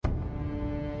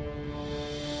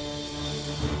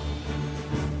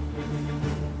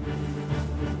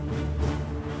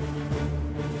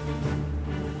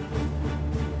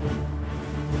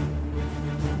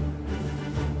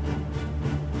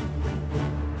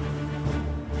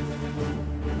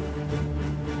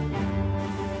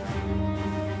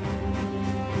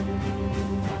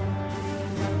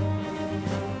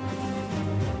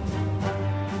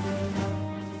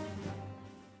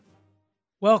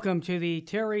Welcome to the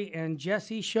Terry and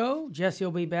Jesse show. Jesse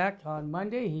will be back on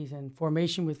Monday. He's in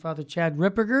formation with Father Chad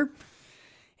Ripperger.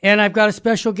 And I've got a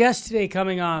special guest today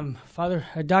coming on,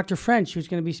 Dr. French, who's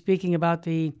going to be speaking about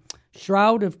the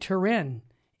Shroud of Turin.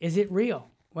 Is it real?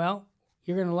 Well,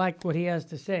 you're going to like what he has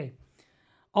to say.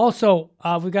 Also,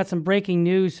 we've got some breaking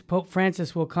news. Pope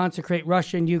Francis will consecrate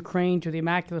Russia and Ukraine to the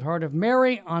Immaculate Heart of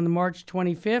Mary on March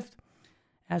 25th.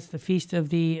 That's the Feast of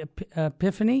the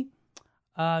Epiphany.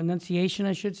 Annunciation,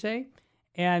 I should say.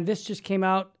 And this just came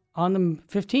out on the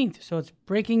 15th, so it's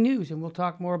breaking news, and we'll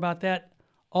talk more about that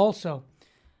also.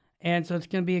 And so it's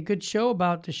going to be a good show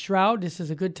about the Shroud. This is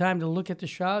a good time to look at the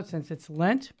Shroud since it's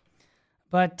Lent.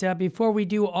 But before we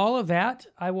do all of that,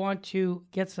 I want to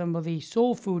get some of the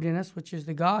soul food in us, which is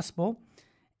the gospel.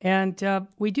 And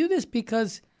we do this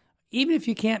because even if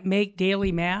you can't make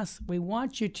daily Mass, we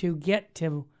want you to get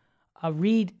to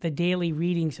read the daily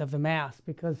readings of the Mass,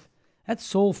 because that's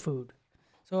soul food.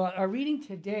 So our reading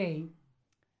today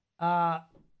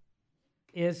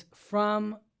is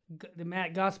from the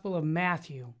Gospel of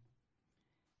Matthew,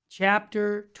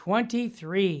 chapter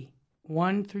 23,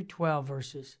 1 through 12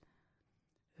 verses.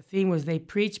 The theme was they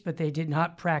preached, but they did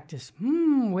not practice.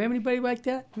 We have anybody like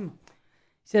that? It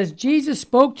says, Jesus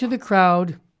spoke to the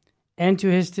crowd and to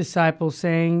his disciples,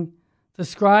 saying, the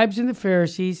scribes and the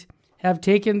Pharisees have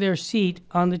taken their seat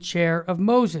on the chair of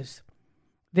Moses.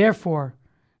 Therefore,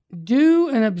 do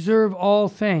and observe all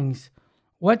things,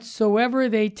 whatsoever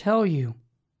they tell you,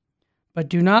 but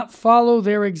do not follow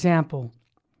their example.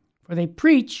 For they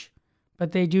preach,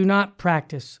 but they do not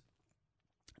practice.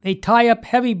 They tie up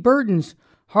heavy burdens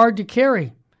hard to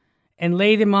carry and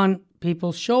lay them on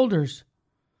people's shoulders,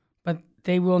 but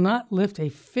they will not lift a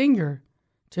finger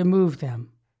to move them.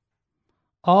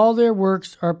 All their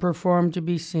works are performed to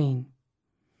be seen.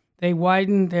 They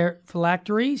widen their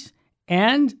phylacteries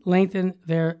and lengthen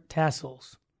their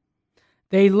tassels.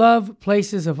 They love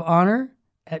places of honor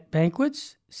at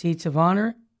banquets, seats of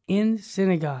honor in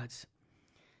synagogues,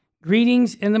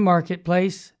 greetings in the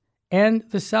marketplace, and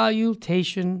the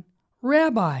salutation,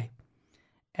 Rabbi.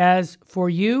 As for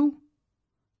you,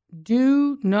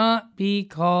 do not be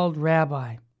called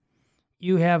Rabbi.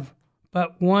 You have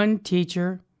but one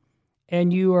teacher,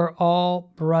 and you are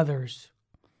all brothers.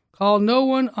 Call no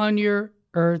one on your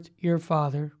earth your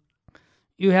father.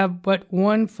 You have but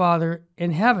one Father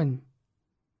in heaven.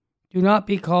 Do not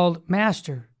be called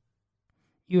Master.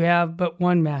 You have but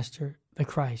one Master, the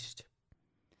Christ.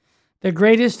 The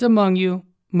greatest among you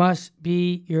must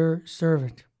be your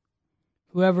servant.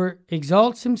 Whoever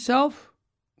exalts himself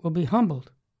will be humbled,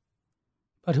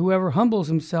 but whoever humbles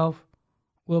himself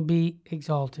will be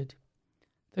exalted.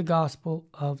 The Gospel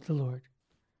of the Lord.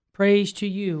 Praise to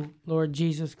you, Lord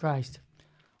Jesus Christ.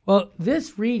 Well,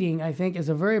 this reading, I think, is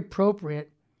a very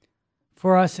appropriate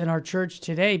for us in our church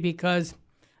today because,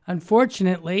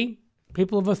 unfortunately,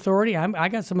 people of authority, I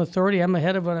got some authority. I'm the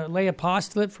head of a lay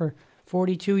apostolate for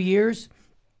 42 years.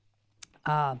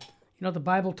 The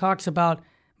Bible talks about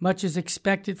much is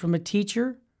expected from a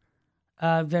teacher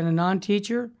than a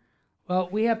non-teacher. Well,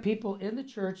 we have people in the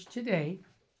church today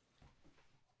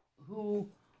who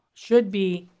should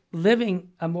be living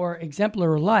a more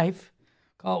exemplary life,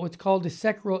 what's called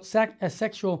a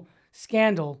sexual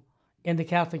scandal in the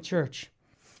Catholic Church.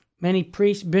 Many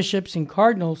priests, bishops, and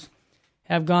cardinals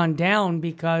have gone down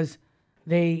because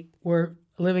they were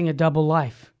living a double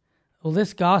life. Well,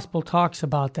 this gospel talks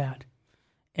about that.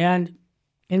 And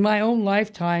in my own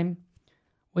lifetime,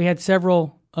 we had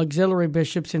several auxiliary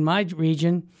bishops in my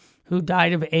region who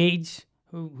died of AIDS,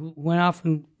 who went off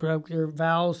and broke their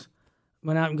vows,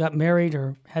 went out and got married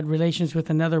or had relations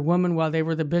with another woman while they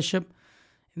were the bishop.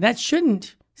 And that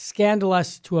shouldn't scandal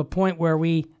us to a point where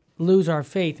we lose our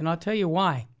faith. And I'll tell you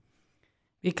why.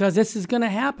 Because this is going to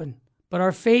happen. But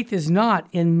our faith is not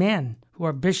in men who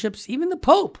are bishops, even the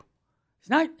Pope.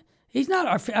 He's not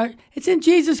our it's in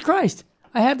Jesus Christ.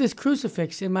 I have this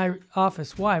crucifix in my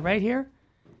office. Why? Right here?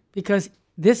 Because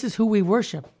this is who we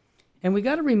worship. And we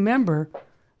got to remember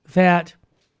that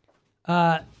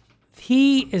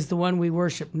he is the one we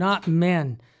worship, not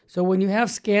men. So when you have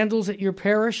scandals at your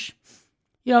parish,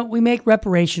 we make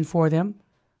reparation for them,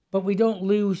 but we don't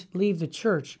leave the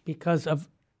church because of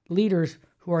leaders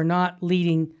who are not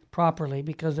leading properly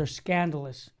because they're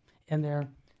scandalous in their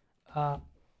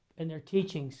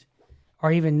teachings,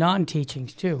 or even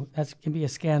non-teachings too. That can be a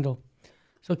scandal.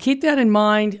 So keep that in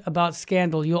mind about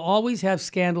scandal. You'll always have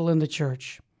scandal in the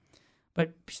church,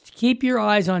 but keep your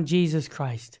eyes on Jesus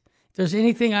Christ. If there's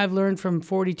anything I've learned from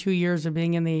 42 years of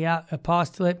being in the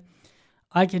apostolate,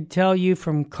 I could tell you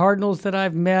from cardinals that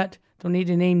I've met, don't need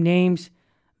to name names,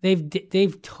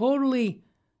 they've totally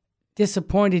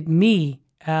disappointed me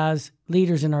as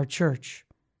leaders in our church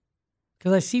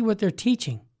because I see what they're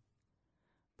teaching.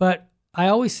 But I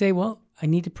always say, well, I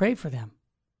need to pray for them.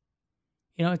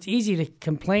 You know, it's easy to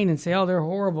complain and say, oh, they're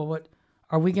horrible, but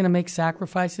are we going to make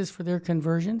sacrifices for their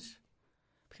conversions?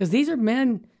 Because these are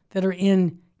men that are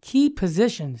in key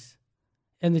positions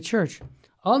in the church.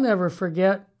 I'll never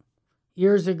forget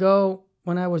years ago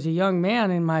when I was a young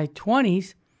man in my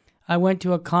 20s, I went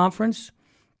to a conference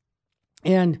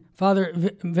and Father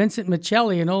Vincent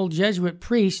Michelli, an old Jesuit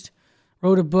priest,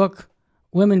 wrote a book,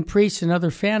 Women, Priests, and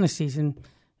Other Fantasies. And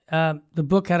the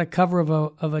book had a cover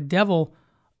of a devil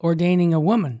ordaining a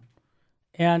woman.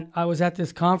 And I was at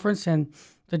this conference, and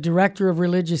the director of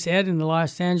religious ed in the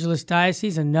Los Angeles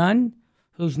Diocese, a nun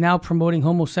who's now promoting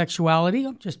homosexuality,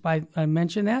 just by I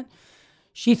mentioned that,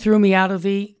 she threw me out of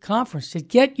the conference, said,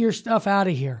 get your stuff out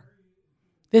of here.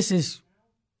 This is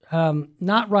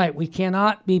not right. We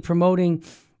cannot be promoting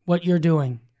what you're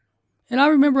doing. And I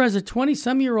remember as a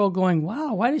 20-some-year-old going,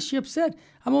 wow, why is she upset?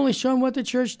 I'm only showing what the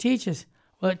church teaches.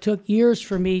 Well, it took years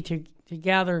for me to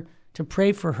gather to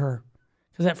pray for her.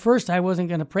 Because at first I wasn't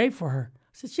going to pray for her. I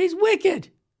said, she's wicked.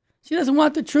 She doesn't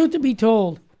want the truth to be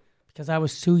told. Because I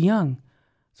was too young.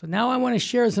 So now I want to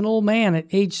share as an old man at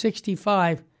age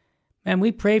 65. Man,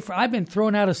 we pray for, I've been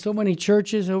thrown out of so many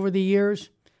churches over the years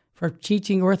for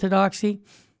teaching orthodoxy.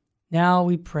 Now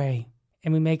we pray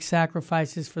and we make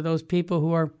sacrifices for those people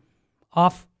who are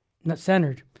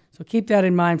off-centered. So keep that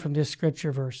in mind from this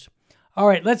scripture verse. All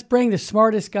right, let's bring the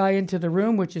smartest guy into the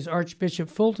room, which is Archbishop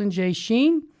Fulton J.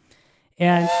 Sheen.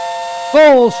 And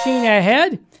full Sheen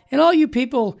ahead. And all you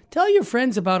people, tell your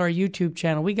friends about our YouTube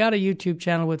channel. We got a YouTube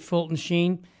channel with Fulton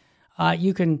Sheen.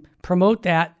 You can promote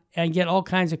that and get all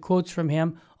kinds of quotes from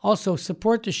him. Also,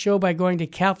 support the show by going to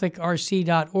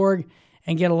catholicrc.org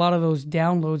and get a lot of those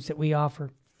downloads that we offer.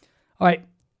 All right,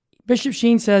 Bishop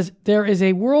Sheen says, there is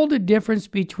a world of difference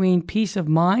between peace of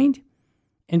mind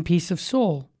and peace of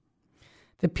soul.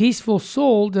 The peaceful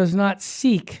soul does not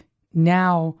seek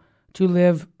now to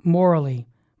live morally,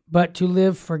 but to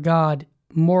live for God.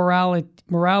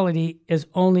 Morality is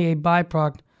only a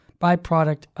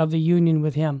byproduct of the union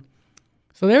with Him.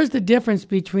 So there's the difference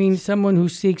between someone who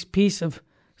seeks peace of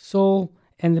soul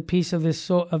and the peace of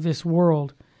this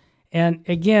world. And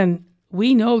again,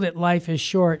 we know that life is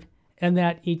short and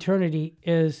that eternity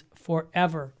is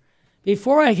forever.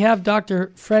 Before I have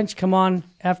Dr. French come on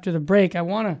after the break, I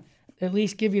want to at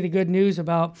least give you the good news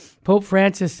about Pope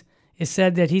Francis. It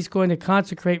said that he's going to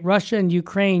consecrate Russia and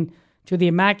Ukraine to the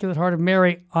Immaculate Heart of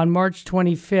Mary on March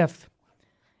 25th.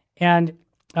 And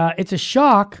it's a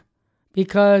shock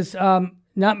because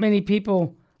not many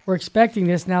people were expecting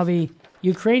this. Now, the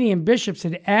Ukrainian bishops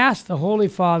had asked the Holy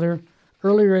Father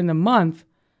earlier in the month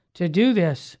to do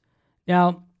this.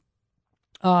 Now,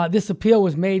 this appeal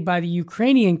was made by the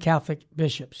Ukrainian Catholic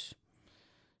bishops.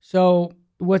 So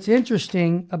what's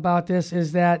interesting about this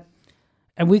is that,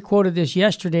 and we quoted this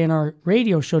yesterday in our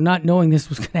radio show, not knowing this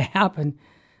was going to happen,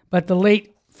 but the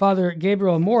late Father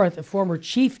Gabriel Amorth, the former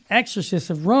chief exorcist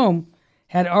of Rome,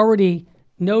 had already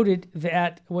noted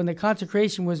that when the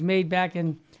consecration was made back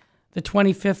in the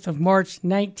 25th of March,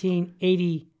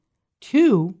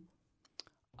 1982,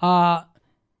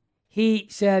 he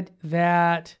said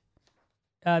that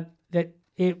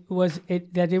it was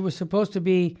supposed to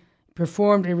be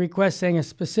performed, a request saying a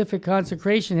specific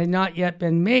consecration had not yet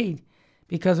been made,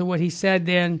 because of what he said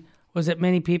then was that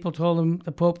many people told him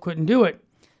the Pope couldn't do it.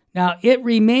 Now, it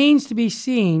remains to be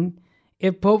seen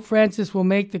if Pope Francis will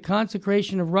make the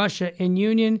consecration of Russia in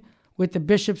union with the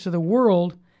bishops of the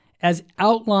world as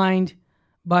outlined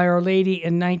by Our Lady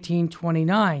in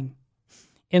 1929.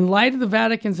 In light of the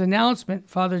Vatican's announcement,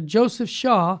 Father Joseph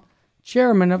Shaw,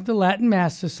 chairman of the Latin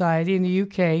Mass Society in the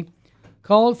UK,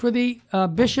 called for the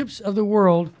bishops of the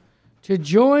world to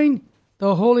join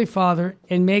the Holy Father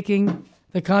in making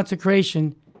the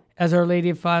consecration as Our Lady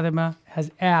of Fatima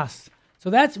has asked. So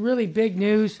that's really big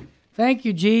news. Thank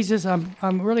you, Jesus.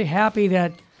 I'm really happy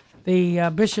that the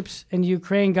bishops in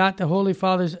Ukraine got the Holy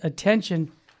Father's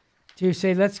attention to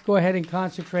say, let's go ahead and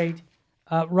consecrate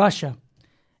Russia.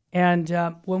 And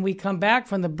when we come back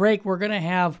from the break, we're going to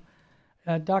have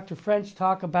Dr. French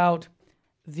talk about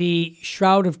the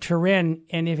Shroud of Turin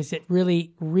and if is it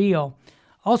really real.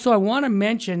 Also, I want to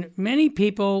mention many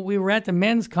people, we were at the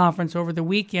men's conference over the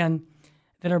weekend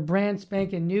that are brand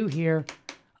spanking new here,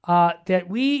 that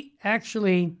we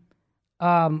actually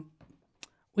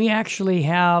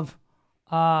have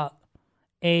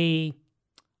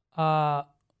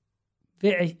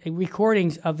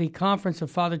recordings of the conference of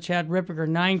Father Chad Ripperger,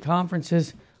 9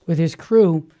 conferences with his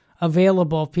crew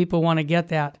available if people want to get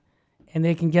that. And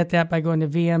they can get that by going to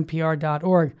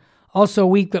vmpr.org. Also,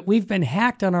 we've been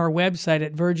hacked on our website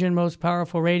at Virgin Most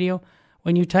Powerful Radio.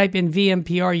 When you type in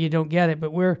VMPR, you don't get it,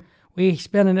 but we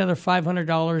spent another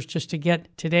 $500 just to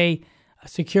get today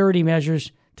security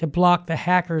measures to block the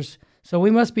hackers. So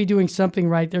we must be doing something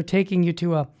right. They're taking you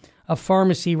to a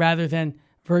pharmacy rather than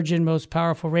Virgin Most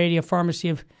Powerful Radio, pharmacy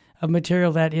of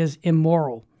material that is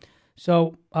immoral.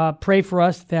 So pray for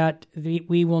us that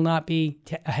we will not be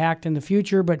hacked in the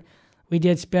future, but we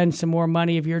did spend some more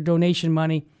money of your donation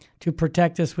money to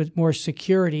protect us with more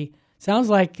security. Sounds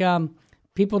like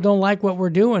people don't like what we're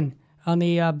doing on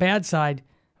the bad side.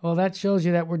 Well, that shows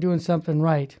you that we're doing something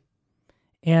right.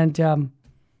 And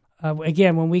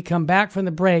again, when we come back from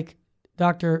the break,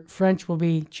 Dr. French will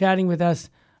be chatting with us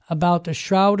about the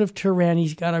Shroud of Turin.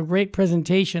 He's got a great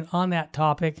presentation on that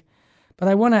topic. But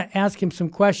I want to ask him some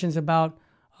questions about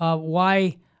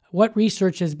what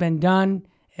research has been done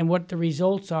and what the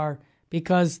results are,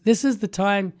 because this is the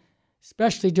time,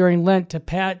 especially during Lent, to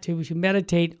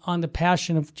meditate on the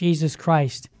passion of Jesus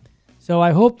Christ. So I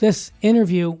hope this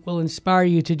interview will inspire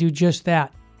you to do just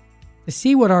that, to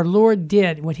see what our Lord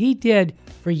did, what he did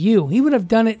for you. He would have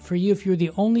done it for you if you were the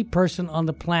only person on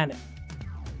the planet.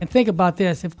 And think about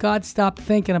this. If God stopped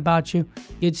thinking about you,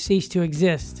 you'd cease to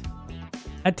exist.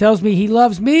 That tells me he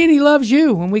loves me and he loves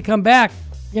you. When we come back,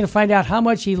 you're going to find out how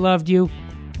much he loved you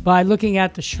by looking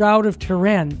at the Shroud of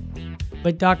Turin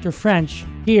with Dr. French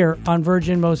here on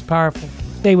Virgin Most Powerful.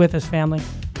 Stay with us, family.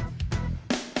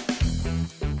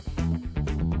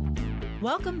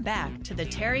 Welcome back to the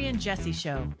Terry and Jesse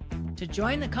Show. To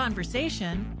join the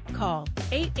conversation, call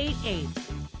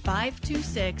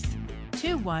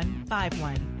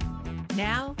 888-526-2151.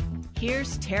 Now,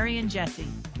 here's Terry and Jesse.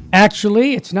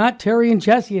 Actually, it's not Terry and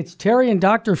Jesse. It's Terry and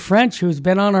Dr. French, who's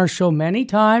been on our show many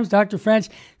times. Dr. French,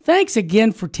 thanks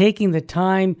again for taking the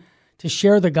time to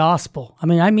share the gospel. I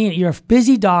mean, you're a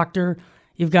busy doctor.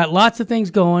 You've got lots of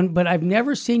things going, but I've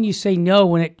never seen you say no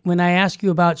when I ask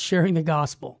you about sharing the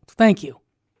gospel. Thank you.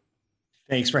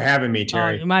 Thanks for having me,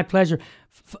 Terry. My pleasure.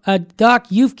 Doc,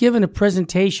 you've given a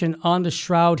presentation on the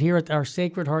Shroud here at our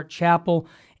Sacred Heart Chapel,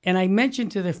 and I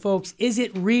mentioned to the folks, is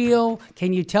it real?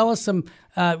 Can you tell us some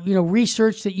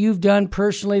research that you've done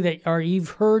personally or you've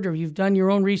heard or you've done your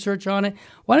own research on it?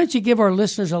 Why don't you give our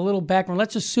listeners a little background?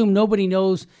 Let's assume nobody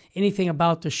knows anything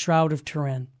about the Shroud of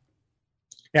Turin.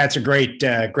 That's a great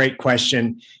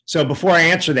question. So before I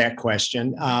answer that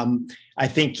question, I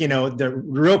think, the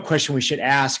real question we should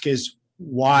ask is,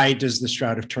 why does the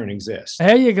Shroud of Turin exist?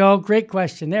 There you go. Great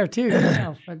question there, too.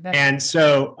 And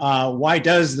so why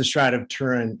does the Shroud of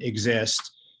Turin exist?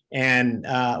 And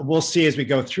we'll see as we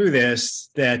go through this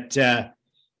that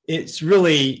it's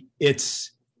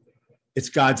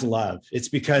God's love. It's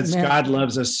because God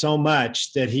loves us so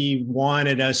much that he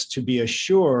wanted us to be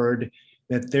assured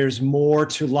that there's more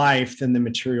to life than the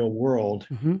material world,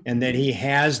 and that he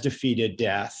has defeated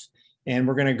death. And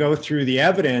we're going to go through the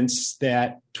evidence,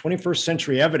 that 21st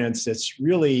century evidence that's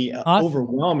really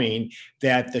overwhelming,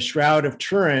 that the Shroud of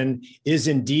Turin is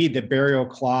indeed the burial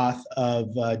cloth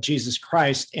of Jesus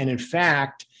Christ. And in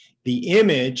fact, the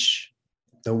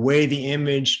way the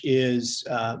image is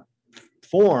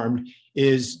formed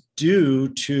is due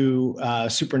to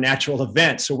supernatural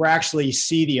events. So we're actually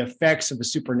see the effects of a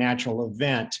supernatural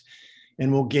event. And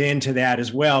we'll get into that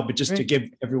as well. But just to give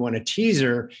everyone a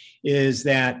teaser is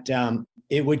that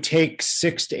it would take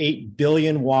 6 to 8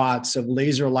 billion watts of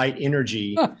laser light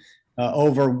energy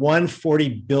over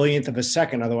 1/40 billionth of a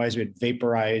second. Otherwise, we'd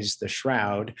vaporize the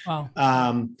shroud.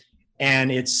 Wow.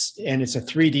 And it's a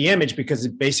 3D image because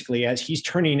it basically, as he's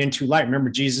turning into light. Remember,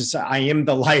 Jesus, I am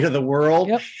the light of the world.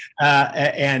 Yep.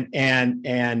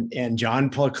 And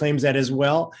John proclaims that as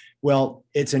well. Well,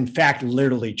 it's in fact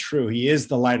literally true. He is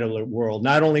the light of the world.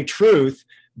 Not only truth,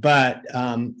 but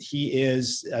he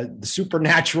is the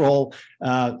supernatural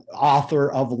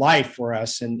author of life for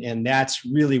us. And that's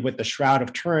really what the Shroud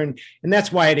of Turin, and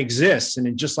that's why it exists.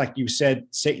 And just like you said,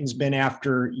 Satan's been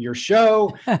after your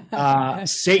show.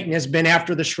 Satan has been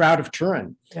after the Shroud of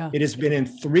Turin. Yeah. It has been in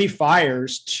 3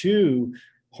 fires, 2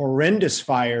 horrendous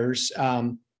fires,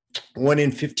 one in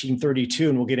 1532.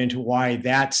 And we'll get into why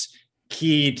that's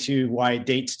key to why it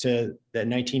dates to the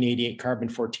 1988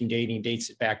 carbon-14 dating, dates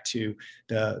it back to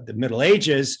the Middle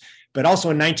Ages. But also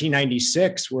in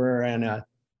 1996, where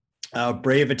a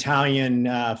brave Italian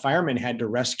fireman had to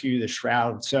rescue the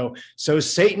shroud. So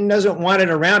Satan doesn't want it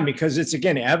around because it's,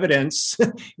 again, evidence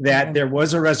that there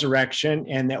was a resurrection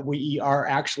and that we are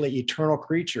actually eternal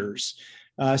creatures.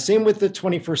 Same with the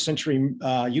 21st century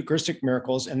Eucharistic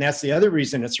miracles. And that's the other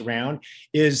reason it's around,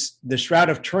 is the Shroud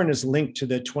of Turin is linked to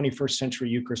the 21st century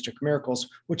Eucharistic miracles,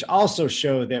 which also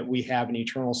show that we have an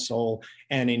eternal soul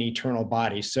and an eternal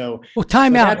body. So, well,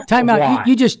 time out.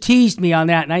 You just teased me on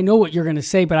that, and I know what you're going to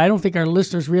say, but I don't think our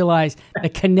listeners realize the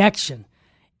connection.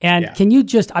 And can you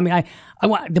just, I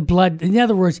want the blood. In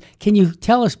other words, can you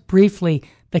tell us briefly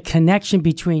the connection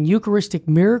between Eucharistic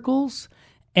miracles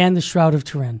and the Shroud of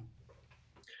Turin?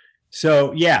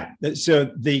 So,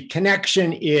 so the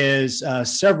connection is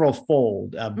several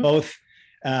fold, both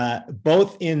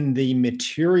in the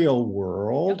material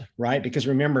world, right? Because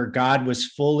remember, God was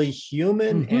fully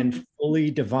human and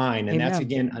fully divine. And that's,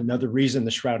 again, another reason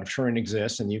the Shroud of Turin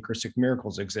exists and the Eucharistic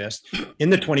miracles exist in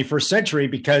the 21st century,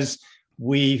 because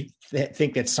we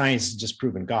think that science has just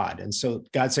proven God. And so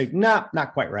God said, no,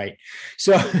 not quite right.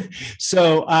 So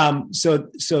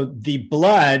the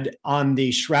blood on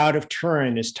the Shroud of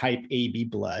Turin is type AB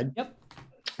blood,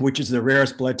 which is the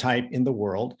rarest blood type in the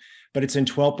world, but it's in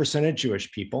 12% of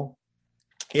Jewish people.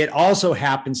 It also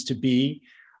happens to be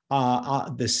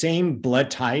the same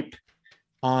blood type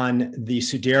on the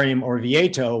Sudarium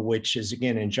Orvieto, which is,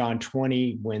 again, in John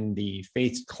 20, when the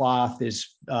faith cloth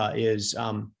is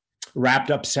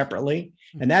wrapped up separately.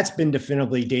 And that's been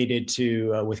definitively dated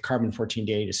to, with carbon-14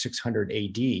 dating to 600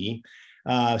 AD.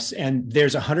 And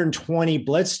there's 120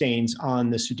 bloodstains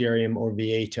on the Sudarium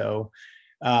Orvieto,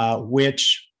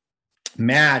 which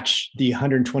match the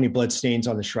 120 bloodstains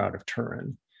on the Shroud of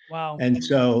Turin. Wow. And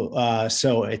so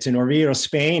it's in Orvieto,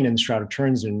 Spain, and the Shroud of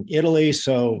Turin's in Italy.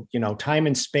 So, time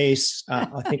and space,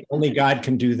 I think only God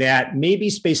can do that. Maybe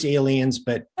space aliens,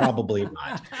 but probably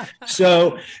not.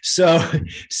 And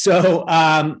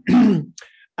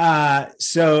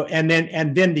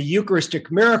then the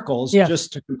Eucharistic miracles,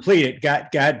 just to complete it,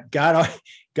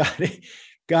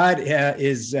 God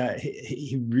is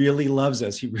he really loves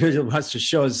us. He really wants to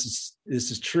show us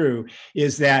this is true,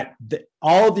 is that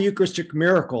all the Eucharistic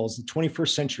miracles, the 21st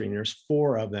century, and there's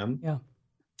 4 of them,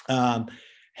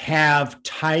 have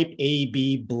type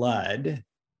AB blood,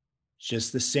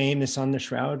 just the same as on the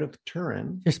Shroud of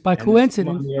Turin. Just by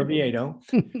coincidence. On the Orvieto.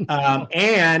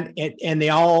 And they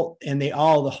all,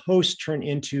 the hosts turn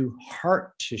into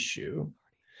heart tissue,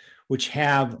 which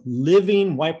have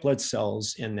living white blood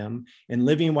cells in them. And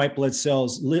living white blood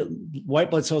cells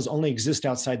only exist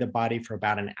outside the body for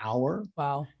about an hour.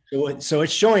 Wow. So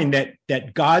it's showing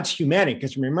that God's humanity,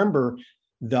 because remember,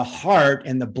 the heart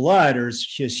and the blood is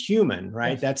human,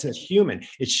 right? Yes. That's a human.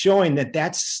 It's showing that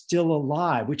that's still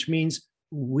alive, which means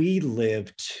we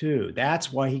live too.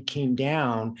 That's why he came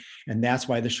down, and that's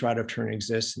why the Shroud of Turin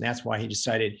exists. And that's why he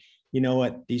decided, you know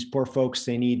what, these poor folks,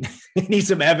 they need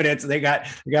some evidence. They got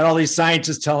all these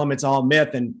scientists tell them it's all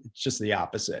myth, and it's just the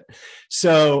opposite.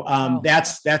 So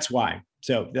that's why.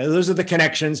 So those are the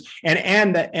connections.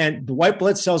 And the white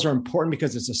blood cells are important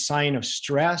because it's a sign of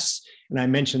stress. And I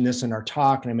mentioned this in our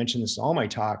talk, and I mentioned this in all my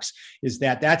talks, is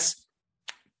that's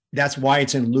why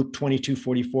it's in Luke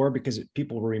 22:44, because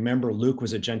people will remember Luke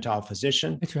was a Gentile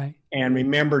physician. That's right. And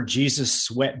remember, Jesus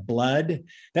sweat blood.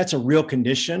 That's a real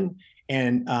condition.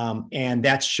 And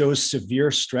that shows severe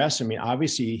stress. I mean,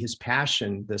 obviously his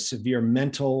passion, the severe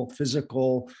mental,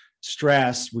 physical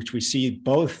stress, which we see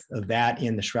both of that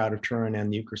in the Shroud of Turin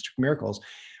and the Eucharistic miracles.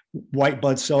 White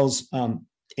blood cells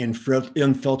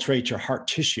infiltrate your heart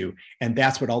tissue. And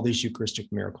that's what all these Eucharistic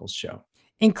miracles show.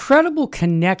 Incredible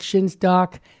connections,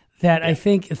 Doc, that I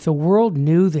think if the world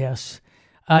knew this,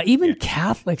 even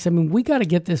Catholics, I mean, we got to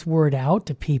get this word out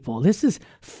to people. This is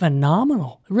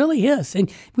phenomenal. It really is. And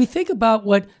we think about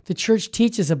what the church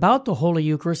teaches about the Holy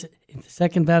Eucharist. In the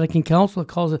Second Vatican Council, it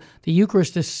calls it the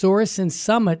Eucharist the source and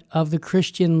summit of the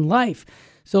Christian life.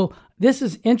 So this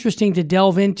is interesting to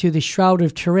delve into the Shroud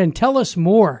of Turin. Tell us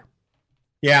more.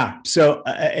 Yeah. So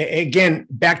again,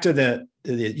 back to the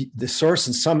source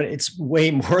and summit, it's way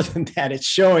more than that. It's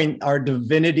showing our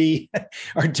divinity, that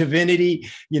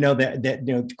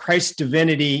Christ's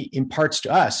divinity imparts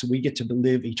to us. We get to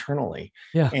live eternally,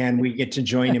 and we get to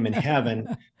join him in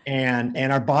heaven,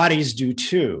 and our bodies do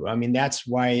too. I mean, that's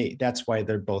why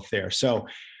they're both there. So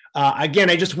again,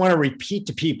 I just want to repeat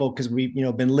to people, because we've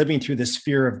been living through this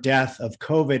fear of death of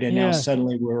COVID, and now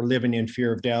suddenly we're living in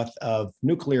fear of death of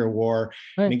nuclear war.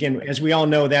 Right. And again, as we all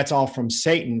know, that's all from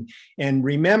Satan. And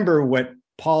remember what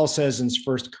Paul says in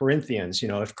 1 Corinthians,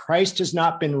 if Christ has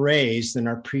not been raised, then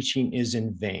our preaching is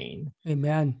in vain.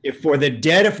 Amen. If for the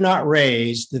dead, if not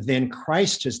raised, then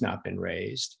Christ has not been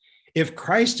raised. If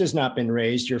Christ has not been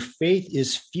raised, your faith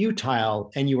is futile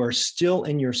and you are still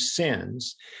in your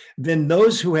sins. Then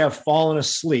those who have fallen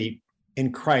asleep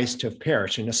in Christ have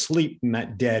perished. And asleep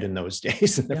meant dead in those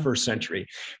days in the first century.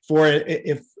 For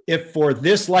if for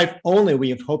this life only we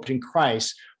have hoped in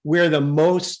Christ, we're the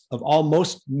most of all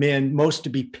most men, most to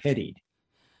be pitied.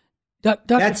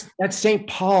 That's St.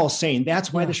 Paul saying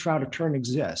that's why the Shroud of Turin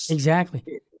exists. Exactly.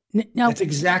 Now, that's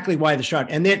exactly why the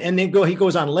shroud. And then he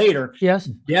goes on later. Yes.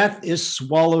 Death is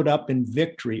swallowed up in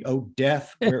victory. Oh,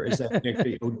 death, where is that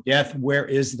victory? Oh, death, where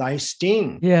is thy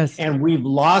sting? Yes. And we've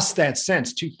lost that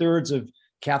sense. 2/3 of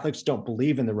Catholics don't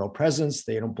believe in the real presence.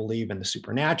 They don't believe in the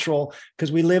supernatural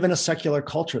because we live in a secular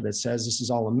culture that says this is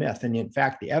all a myth. And in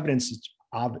fact, the evidence is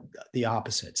the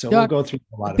opposite. So we'll go through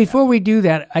a lot of before we do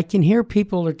that, I can hear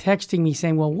people are texting me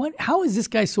saying, well, how is this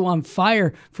guy so on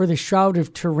fire for the Shroud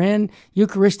of Turin,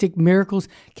 Eucharistic miracles?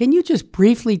 Can you just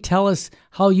briefly tell us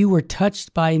how you were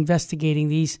touched by investigating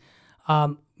these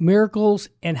miracles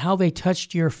and how they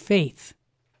touched your faith?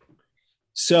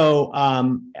 So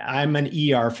I'm an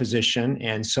ER physician,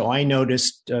 and so I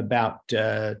noticed about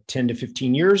 10 to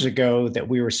 15 years ago that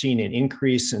we were seeing an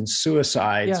increase in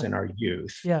suicides in our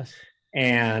youth. Yes.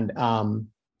 And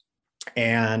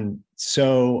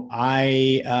so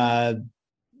I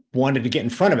wanted to get in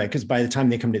front of it because by the time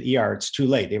they come to the ER, it's too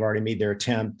late. They've already made their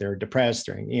attempt. They're depressed.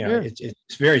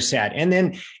 It's very sad.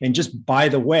 And just by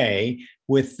the way,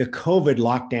 with the COVID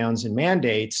lockdowns and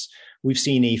mandates, we've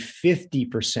seen a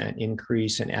 50%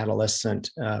 increase in adolescent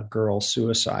girl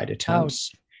suicide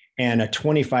attempts. Ouch. And a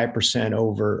 25%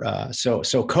 over. So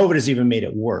COVID has even made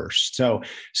it worse. So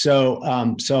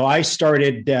I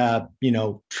started,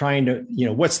 trying to,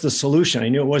 what's the solution? I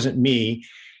knew it wasn't me,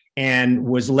 and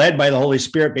was led by the Holy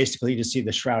Spirit basically to see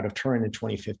the Shroud of Turin in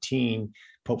 2015.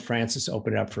 Pope Francis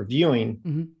opened it up for viewing.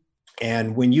 Mm-hmm.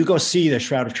 And when you go see the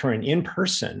Shroud of Turin in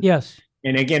person, yes.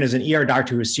 And again, as an ER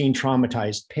doctor who's seen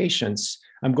traumatized patients,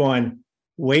 I'm going,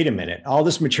 wait a minute, all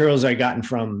this materials I gotten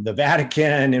from the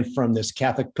Vatican and from this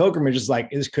Catholic pilgrimage is like,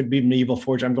 this could be medieval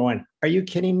forgery. I'm going, are you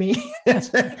kidding me?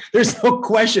 There's no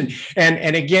question.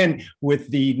 And again,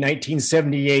 with the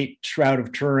 1978 Shroud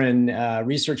of Turin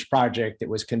research project that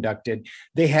was conducted,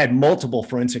 they had multiple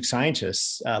forensic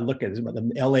scientists look at it.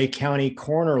 The LA County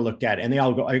coroner looked at it, and they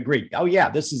all go, I agree. Oh yeah,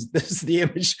 this is the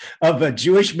image of a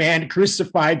Jewish man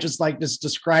crucified, just like this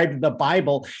described in the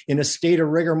Bible, in a state of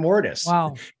rigor mortis.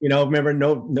 Wow. Remember,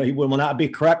 no, he will not be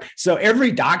corrupt. So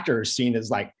every doctor is seen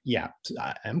as like, yeah,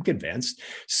 I'm convinced.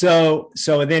 So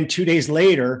then 2 days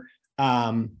later,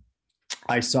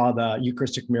 I saw the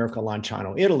Eucharistic miracle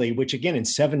Lanciano, Italy, which again in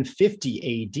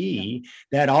 750 AD,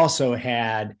 that also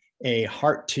had a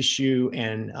heart tissue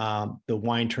and the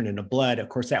wine turned into blood. Of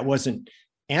course, that wasn't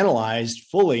analyzed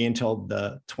fully until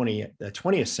the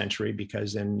 20th century,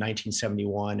 because in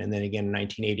 1971 and then again in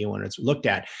 1981 it's looked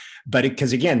at, but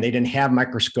because again they didn't have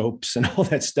microscopes and all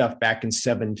that stuff back in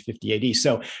 750 AD.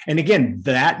 So, and again,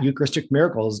 that Eucharistic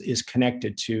miracles is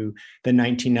connected to the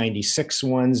 1996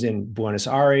 ones in Buenos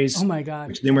Aires. Oh my God!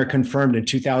 Which then were confirmed in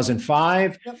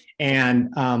 2005, yep.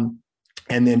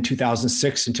 And then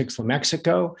 2006 in Tixla,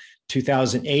 Mexico,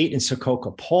 2008 in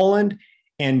Sokoka, Poland,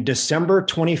 and December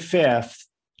 25th.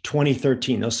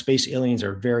 2013. Those space aliens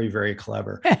are very, very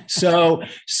clever. So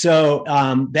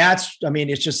that's,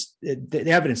 it's just, the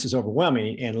evidence is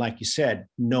overwhelming. And like you said,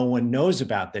 no one knows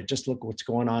about that. Just look what's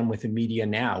going on with the media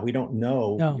now. We don't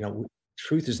know, no.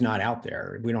 Truth is not out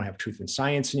there. We don't have truth in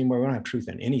science anymore. We don't have truth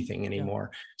in anything anymore.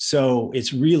 No. So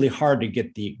it's really hard to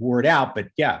get the word out, but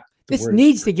yeah. This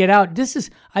needs to get out.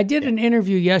 I did an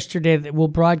interview yesterday that we'll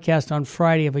broadcast on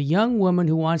Friday of a young woman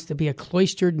who wants to be a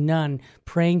cloistered nun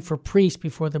praying for priests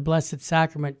before the Blessed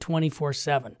Sacrament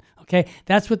 24/7. Okay,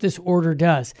 that's what this order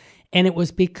does. And it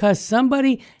was because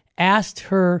somebody asked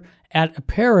her at a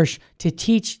parish to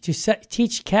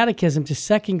teach catechism to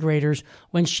second graders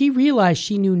when she realized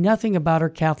she knew nothing about her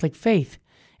Catholic faith.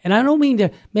 And I don't mean to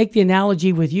make the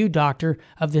analogy with you, doctor,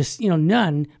 of this,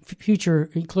 nun, future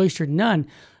cloistered nun.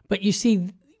 But you see,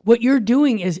 what you're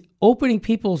doing is opening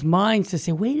people's minds to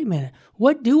say, wait a minute,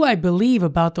 what do I believe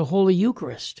about the Holy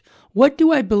Eucharist? What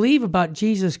do I believe about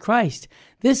Jesus Christ?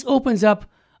 This opens up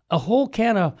a whole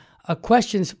can of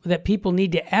questions that people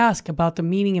need to ask about the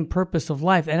meaning and purpose of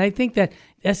life. And I think that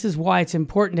this is why it's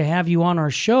important to have you on our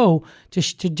show to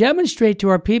demonstrate to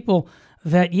our people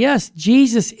that, yes,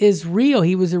 Jesus is real.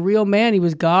 He was a real man. He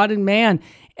was God and man.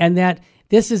 And that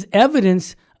this is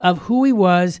evidence of who he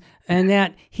was, and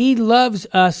that he loves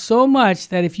us so much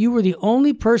that if you were the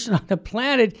only person on the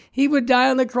planet, he would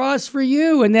die on the cross for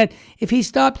you, and that if he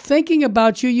stopped thinking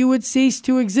about you, you would cease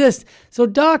to exist. So,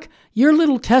 Doc, your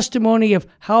little testimony of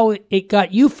how it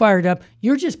got you fired up,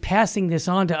 you're just passing this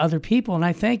on to other people, and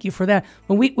I thank you for that.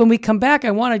 When we come back,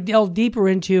 I want to delve deeper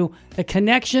into the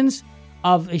connections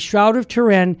of the Shroud of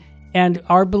Turin and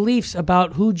our beliefs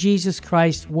about who Jesus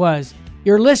Christ was.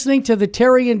 You're listening to the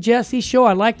Terry and Jesse Show.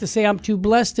 I like to say I'm too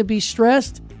blessed to be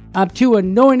stressed. I'm too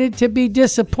anointed to be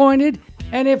disappointed.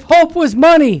 And if hope was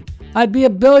money, I'd be a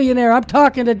billionaire. I'm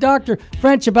talking to Dr.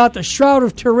 French about the Shroud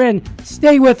of Turin.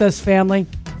 Stay with us, family.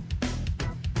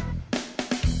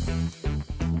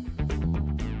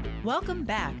 Welcome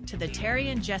back to the Terry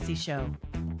and Jesse Show.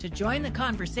 To join the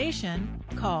conversation,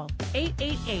 call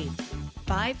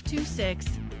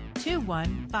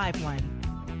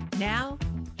 888-526-2151. Now,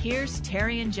 here's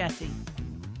Terry and Jesse.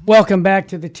 Welcome back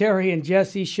to the Terry and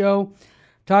Jesse Show.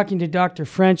 Talking to Dr.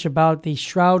 French about the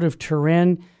Shroud of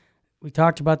Turin. We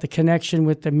talked about the connection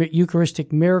with the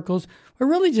Eucharistic miracles.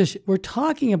 We're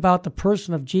talking about the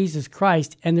person of Jesus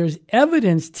Christ, and there's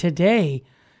evidence today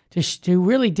to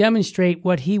really demonstrate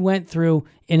what he went through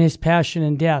in his passion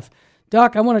and death.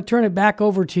 Doc, I want to turn it back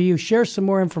over to you. Share some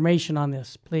more information on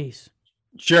this, please.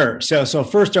 Sure. So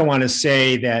first I want to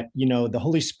say that, the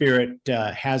Holy Spirit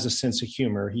has a sense of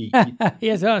humor. He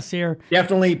has us here.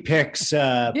 Definitely picks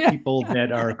people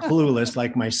that are clueless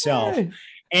like myself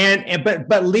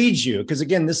but leads you, because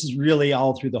again, this is really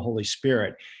all through the Holy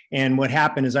Spirit. And what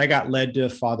happened is I got led to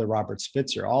Father Robert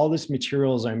Spitzer. All this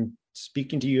materials I'm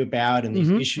speaking to you about and these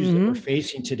issues that we're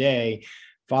facing today,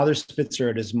 Father Spitzer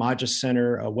at his Magis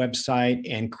Center, a website,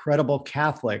 and Credible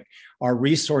Catholic are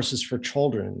resources for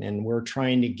children. And we're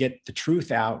trying to get the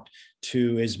truth out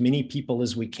to as many people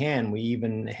as we can. We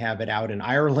even have it out in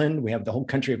Ireland. We have the whole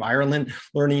country of Ireland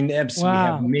learning this.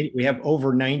 Wow. We have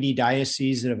over 90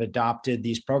 dioceses that have adopted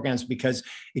these programs because,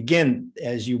 again,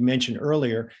 as you mentioned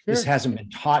earlier, this hasn't been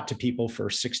taught to people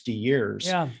for 60 years.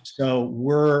 Yeah. So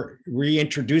we're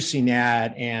reintroducing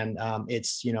that, and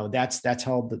it's that's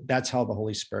how the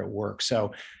Holy Spirit works.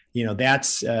 So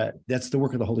that's the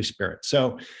work of the Holy Spirit.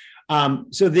 So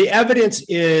the evidence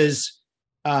is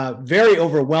very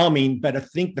overwhelming, but I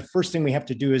think the first thing we have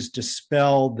to do is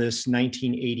dispel this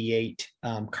 1988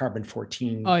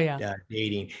 carbon-14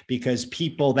 dating, because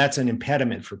that's an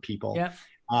impediment for people. Yeah.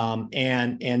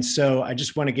 And so I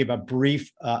just want to give a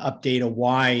brief update of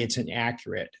why it's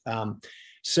inaccurate.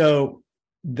 So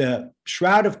the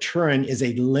Shroud of Turin is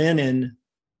a linen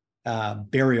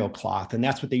burial cloth, and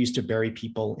that's what they used to bury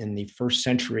people in the first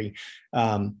century.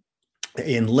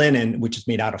 In linen, which is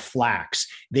made out of flax.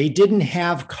 They didn't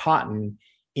have cotton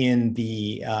in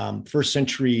the first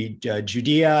century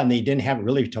Judea, and they didn't have it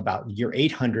really until about year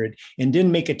 800, and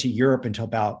didn't make it to Europe until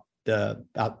about the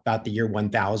year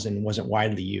 1000, and wasn't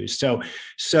widely used. So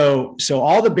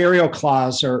all the burial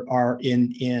cloths are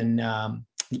in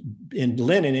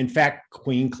linen. In fact,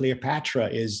 Queen Cleopatra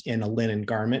is in a linen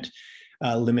garment,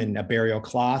 a burial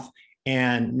cloth.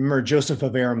 And remember, Joseph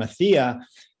of Arimathea,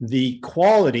 the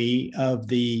quality of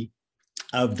the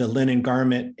linen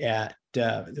garment at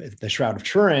the Shroud of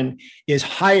Turin is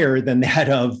higher than that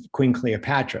of Queen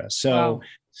Cleopatra. So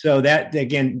that,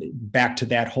 again, back to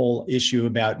that whole issue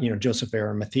about Joseph of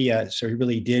Arimathea. So he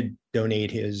really did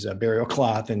donate his burial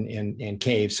cloth and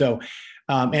cave. So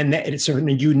and it's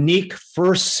a unique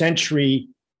first century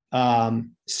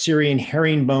Syrian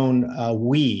herringbone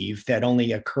weave that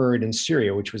only occurred in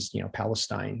Syria, which was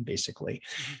Palestine basically.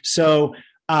 So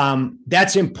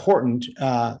that's important.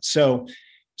 So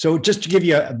just to give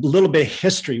you a little bit of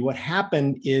history, what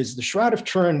happened is the Shroud of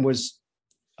Turin was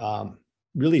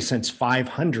really since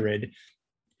 500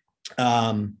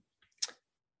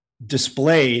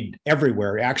 displayed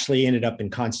everywhere. It actually ended up in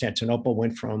Constantinople,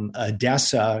 went from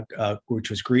Edessa, which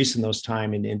was Greece in those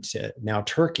time, and into now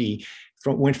Turkey.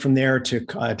 Went from there to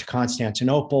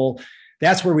Constantinople.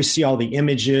 That's where we see all the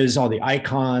images, all the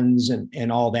icons,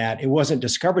 and all that. It wasn't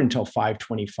discovered until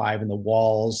 525 in the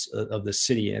walls of the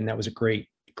city, and that was a great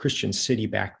Christian city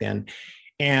back then.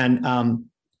 And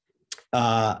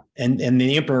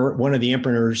the emperor, one of the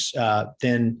emperors,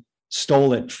 then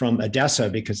stole it from Edessa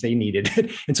because they needed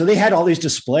it. And so they had all these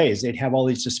displays. They'd have all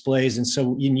these displays. And so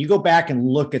when you go back and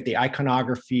look at the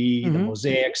iconography, the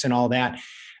mosaics, and all that,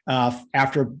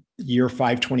 after year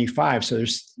 525. So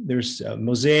there's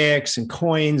mosaics and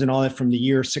coins and all that from the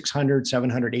year 600,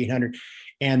 700, 800,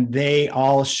 and they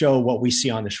all show what we see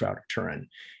on the Shroud of Turin.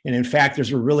 And in fact,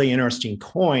 there's a really interesting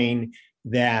coin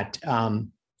that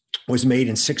was made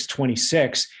in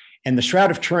 626. And the Shroud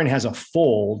of Turin has a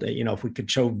fold. If we could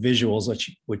show visuals,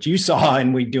 which you saw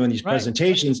and we do in these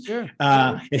presentations,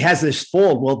 it has this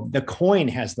fold. Well, the coin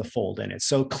has the fold in it.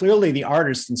 So clearly the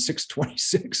artist in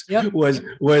 626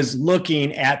 was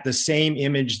looking at the same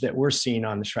image that we're seeing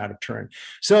on the Shroud of Turin.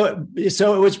 So it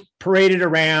was paraded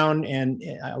around, and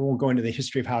I won't go into the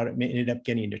history of how it ended up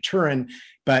getting to Turin,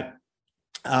 but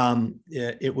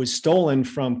it was stolen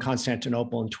from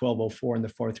Constantinople in 1204 in the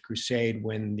Fourth Crusade,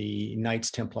 when the Knights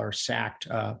Templar sacked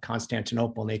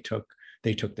Constantinople, and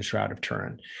they took the Shroud of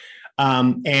Turin.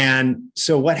 And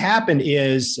so what happened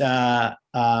is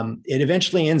it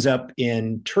eventually ends up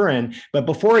in Turin, but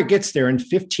before it gets there in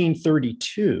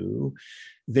 1532,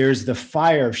 there's the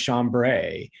fire of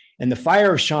Chambray. And the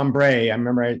fire of Chambray, I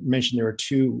remember I mentioned there were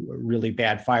two really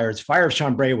bad fires. Fire of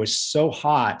Chambray was so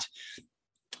hot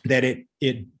that it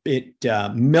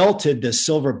melted the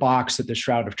silver box that the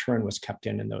Shroud of Turin was kept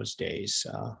in those days.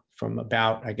 From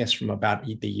about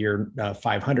the year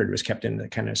 500, it was kept in the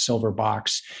kind of silver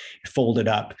box, folded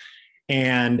up,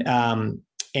 and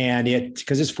it,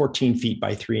 because it's 14 feet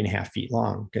by 3.5 feet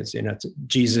long, because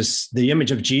Jesus, the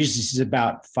image of Jesus is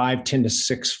about 5'10" to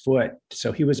 6 foot,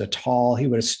 so he would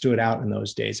have stood out in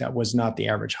those days. That was not the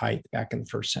average height back in the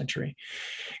first century,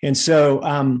 and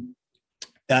so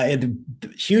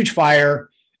huge fire.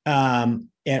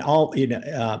 And all,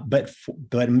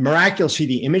 but miraculously,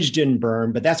 the image didn't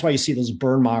burn. But that's why you see those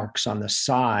burn marks on the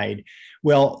side.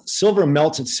 Well, silver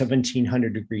melts at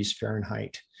 1,700 degrees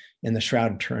Fahrenheit, and the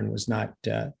Shroud of Turin did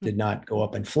not go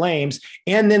up in flames.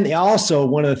 And then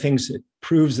one of the things that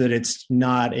proves that it's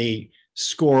not a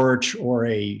scorch or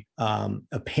a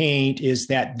paint is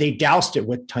that they doused it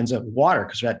with tons of water,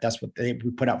 because that's what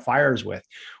we put out fires with.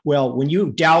 Well, when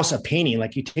you douse a painting,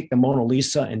 like you take the Mona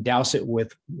Lisa and douse it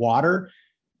with water,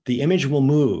 the image will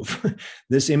move.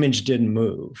 This image didn't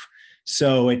move.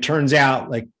 So it turns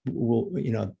out, like,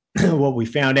 what we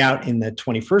found out in the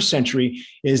 21st century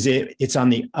is it's on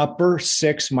the upper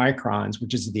 6 microns,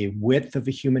 which is the width of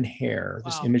a human hair. Wow.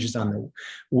 This image is on the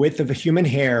width of a human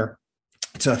hair.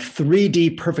 It's a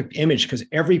 3D perfect image, because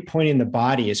every point in the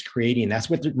body is creating. That's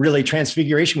what really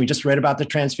transfiguration. We just read about the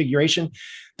transfiguration.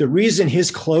 The reason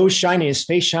his clothes shine and his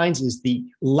face shines is the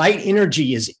light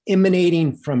energy is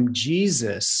emanating from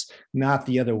Jesus, not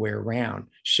the other way around,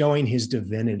 showing his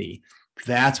divinity.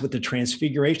 That's what the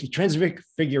transfiguration.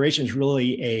 Transfiguration is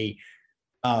really a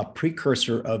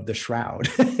precursor of the shroud.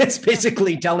 It's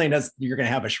basically telling us you're going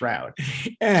to have a shroud,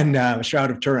 and a Shroud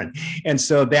of Turin. And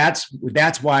so that's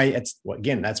why it's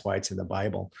in the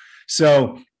Bible.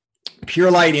 So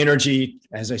pure light energy,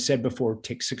 as I said before,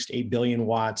 takes 6 to 8 billion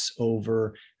watts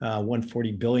over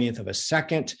 1/40 billionth of a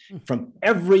second from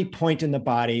every point in the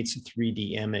body. It's a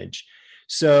 3D image.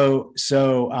 So they,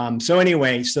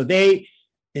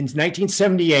 in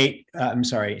 1978,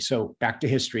 so back to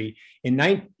history. In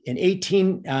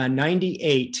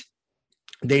 1898,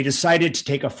 they decided to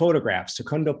take a photograph.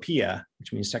 Secundo Pia,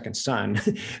 which means second son,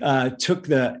 took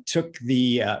a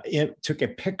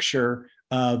picture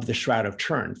of the Shroud of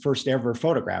Turin, first ever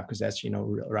photograph, because that's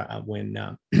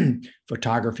when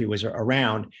photography was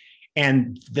around.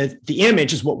 And the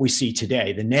image is what we see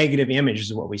today. The negative image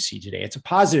is what we see today. It's a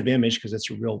positive image because it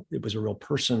was a real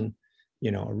person,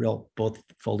 a real, both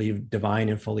fully divine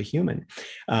and fully human,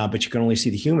 but you can only see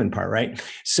the human part, right?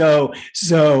 So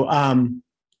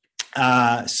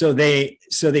they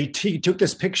took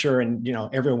this picture, and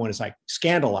everyone is like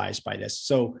scandalized by this.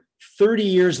 So 30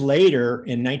 years later,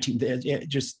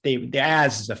 the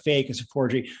ads is a fake, it's a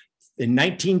forgery. In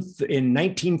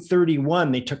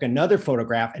 1931, they took another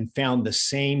photograph and found the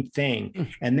same thing,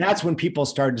 and that's when people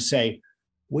started to say,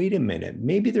 "Wait a minute,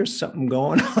 maybe there's something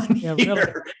going on here."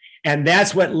 Really. And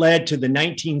that's what led to the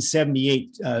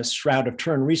 1978 Shroud of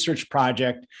Turin research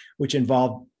project, which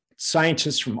involved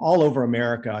scientists from all over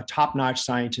America, top-notch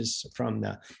scientists from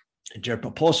the Jet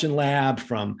Propulsion Lab,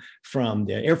 from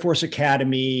the Air Force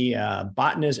Academy,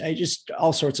 botanists, just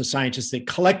all sorts of scientists. They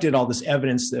collected all this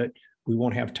evidence that we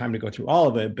won't have time to go through all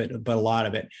of it, but a lot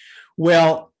of it.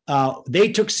 Well,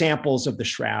 they took samples of the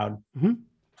shroud. Mm-hmm.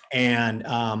 And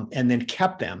then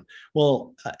kept them.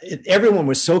 Well, everyone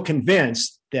was so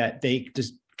convinced that they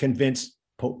just convinced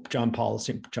Pope John Paul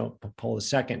II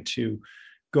to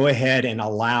go ahead and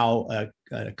allow a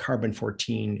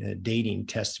carbon-14 dating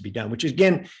test to be done, which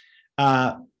again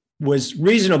was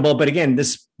reasonable. But again,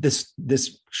 this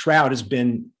shroud has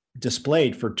been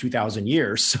displayed for 2,000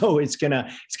 years, so it's gonna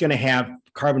have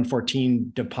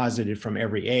carbon-14 deposited from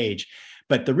every age.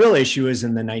 But the real issue is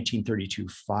in the 1932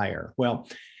 fire. Well.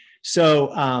 So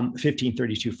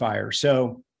 1532 fire.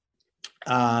 So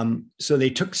they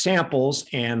took samples,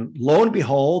 and lo and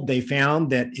behold, they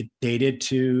found that it dated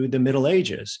to the Middle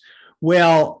Ages.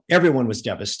 Well, everyone was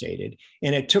devastated,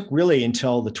 and it took really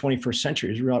until the 21st century,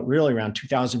 it was really around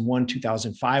 2001,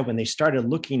 2005, when they started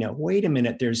looking at, wait a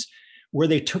minute, where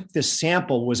they took this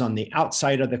sample was on the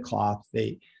outside of the cloth.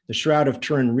 The Shroud of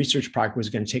Turin research project was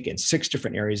going to take it in 6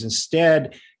 different areas.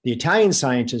 Instead, the Italian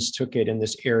scientists took it in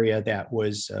this area that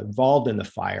was involved in the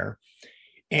fire.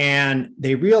 And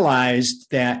they realized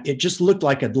that it just looked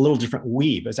like a little different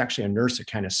weave. It was actually a nurse that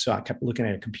kind of saw, kept looking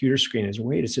at a computer screen and said,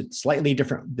 wait, it's slightly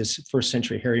different. This first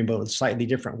century herringbone is slightly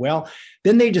different. Well,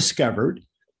 then they discovered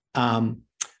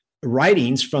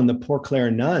writings from the Poor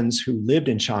Clare nuns who lived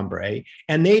in Chambray,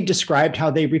 and they described how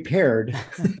they repaired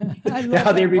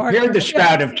the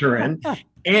Shroud of Turin.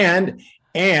 And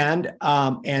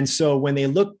so when they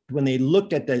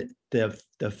looked at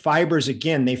the fibers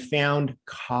again, they found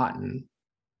cotton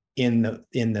in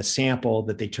the sample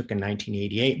that they took in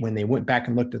 1988. When they went back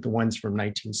and looked at the ones from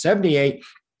 1978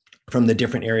 from the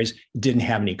different areas, didn't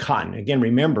have any cotton. Again,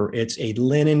 remember, it's a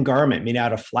linen garment made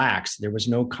out of flax. There was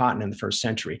no cotton in the first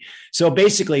century. So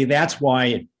basically, that's why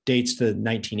it dates to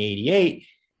 1988,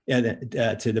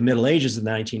 to the Middle Ages of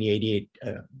the 1988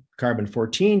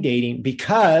 carbon-14 dating,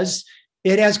 because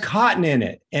it has cotton in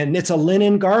it, and it's a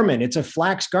linen garment. It's a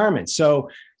flax garment. So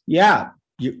yeah,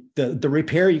 the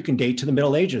repair you can date to the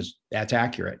Middle Ages. That's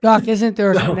accurate. Doc, isn't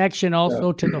there a connection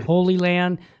also to the Holy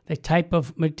Land? The type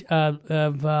of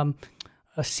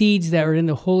seeds that are in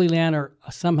the Holy Land are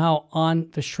somehow on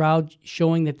the shroud,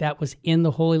 showing that was in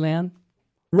the Holy Land?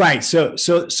 Right. So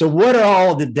what are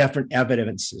all the different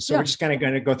evidences? So we're just kind of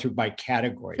going to go through by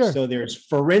category. Sure. So there's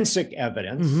forensic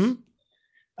evidence. Mm-hmm.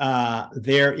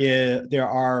 There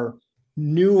are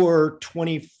newer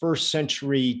 21st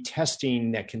century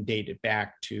testing that can date it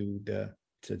back to the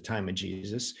time of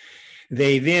Jesus.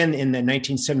 They then, in the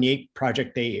 1978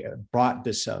 project, they brought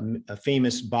this a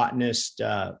famous botanist,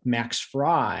 Max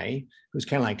Fry, who's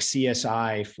kind of like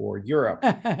CSI for Europe.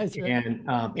 Right.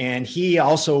 And he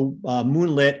also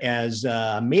moonlit as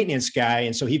a maintenance guy.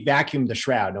 And so he vacuumed the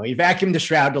shroud. No, he vacuumed the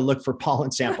shroud to look for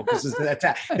pollen sample, because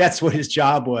that's what his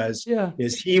job was. Yeah.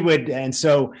 Is he would, and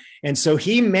so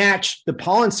he matched the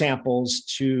pollen samples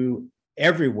to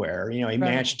everywhere. He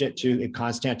matched it to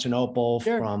Constantinople,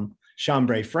 from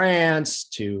Chambray, France,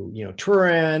 to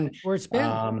Turin, where it's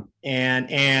been.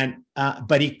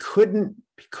 But he couldn't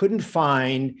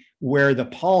find where the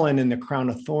pollen in the crown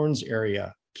of thorns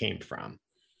area came from.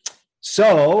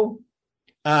 So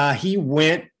he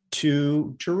went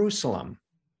to Jerusalem,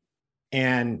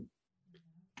 and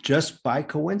just by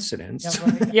coincidence,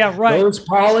 those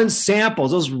pollen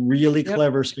samples, those really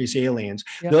clever space aliens,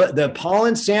 the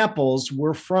pollen samples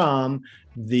were from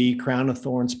the crown of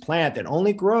thorns plant that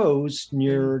only grows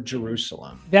near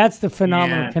Jerusalem. That's the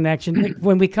phenomenal connection.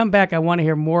 When we come back, I want to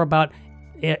hear more about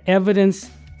evidence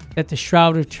that the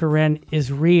Shroud of Turin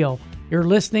is real. You're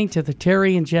listening to the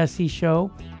Terry and Jesse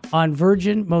Show on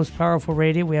Virgin Most Powerful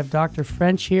Radio. We have Dr.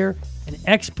 French here, an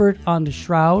expert on the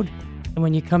Shroud. And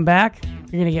when you come back,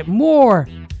 you're going to get more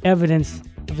evidence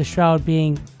of the Shroud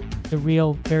being the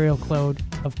real burial clothes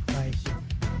of Christ.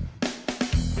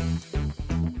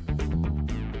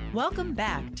 Welcome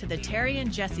back to the Terry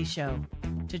and Jesse Show.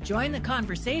 To join the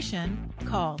conversation,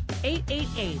 call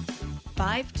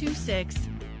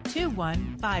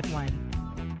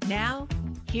 888-526-2151. Now,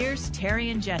 here's Terry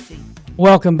and Jesse.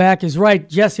 Welcome back is right.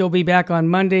 Jesse will be back on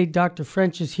Monday. Dr.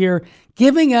 French is here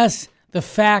giving us the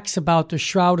facts about the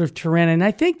Shroud of Turin. And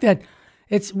I think that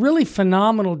it's really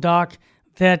phenomenal, Doc,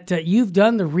 that you've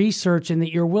done the research and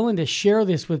that you're willing to share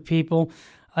this with people.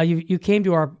 You came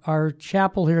to our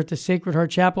chapel here at the Sacred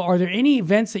Heart Chapel. Are there any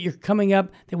events that you're coming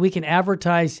up that we can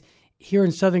advertise here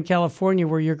in Southern California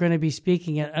where you're going to be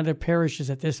speaking at other parishes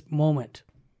at this moment?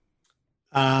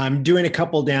 I'm doing a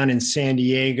couple down in San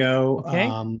Diego.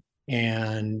 Okay.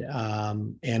 And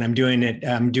I'm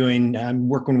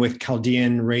working with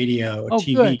Chaldean Radio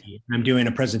TV. Good. I'm doing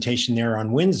a presentation there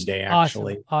on Wednesday,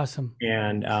 actually. Awesome.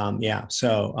 And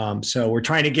so we're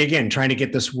trying to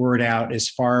get this word out as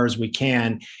far as we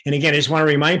can. And again, I just want to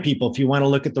remind people, if you want to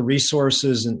look at the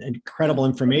resources and incredible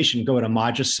information, go to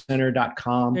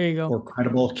magiscenter.com. There you go. Or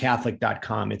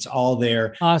crediblecatholic.com. It's all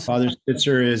there. Awesome. Father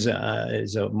Spitzer is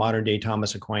a modern day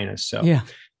Thomas Aquinas. So yeah.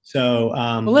 So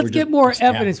let's get more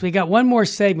evidence. We got one more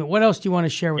segment. What else do you want to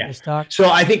share with us, Doc? So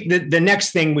I think the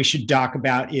next thing we should talk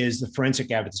about is the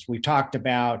forensic evidence. We've talked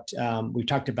about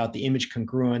the image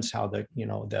congruence, how the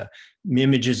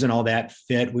images and all that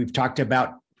fit. We've talked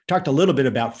a little bit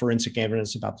about forensic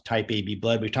evidence about the type AB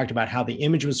blood. We've talked about how the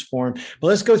image was formed. But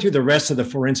let's go through the rest of the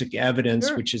forensic evidence,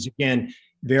 sure, which is again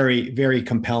very, very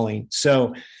compelling.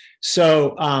 So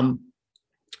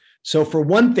for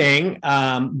one thing,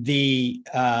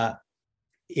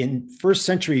 in first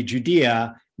century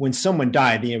Judea, when someone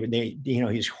died,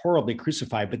 he's horribly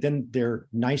crucified, but then they're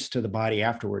nice to the body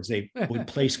afterwards. They would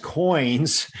place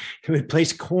coins. They would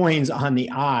place coins on the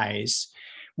eyes.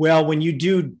 Well, when you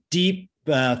do deep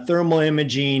thermal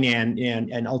imaging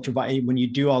and ultraviolet, when you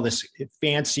do all this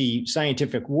fancy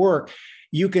scientific work,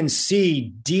 you can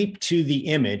see deep to the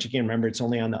image. Again, remember, it's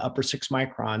only on the upper 6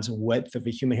 microns in width of a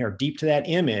human hair, deep to that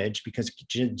image, because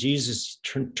Jesus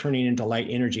turning into light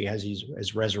energy as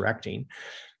he's resurrecting.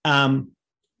 And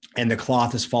the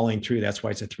cloth is falling through. That's why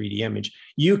it's a 3D image.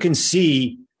 You can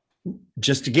see,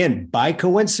 just again, by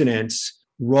coincidence,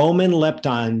 Roman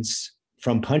leptons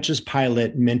from Pontius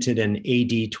Pilate minted in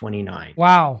AD 29.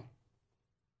 Wow.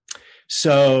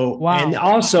 So, wow. And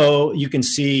also you can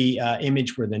see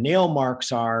image where the nail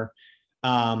marks are.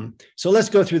 So let's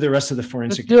go through the rest of the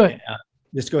forensic. Let's do it.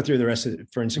 Let's go through the rest of the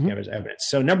forensic evidence.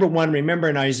 So number one, remember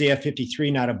in Isaiah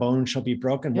 53, not a bone shall be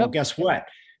broken. Well, guess what?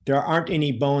 There aren't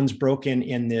any bones broken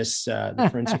in this. The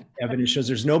forensic evidence shows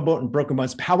there's no broken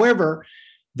bones. However,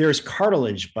 there's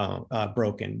cartilage bone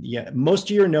broken. Yeah,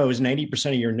 most of your nose,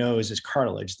 90% of your nose is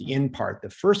cartilage, the end part. The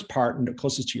first part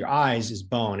closest to your eyes is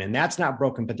bone, and that's not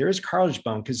broken, but there is cartilage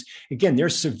bone because, again,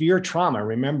 there's severe trauma.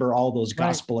 Remember all those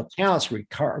gospel accounts,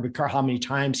 recall how many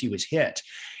times he was hit.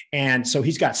 And so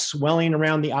he's got swelling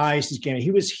around the eyes.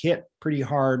 He was hit pretty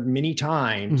hard many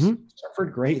times,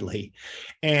 suffered greatly,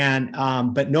 and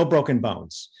but no broken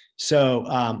bones. So,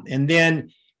 and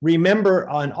then remember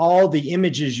on all the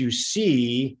images you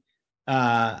see,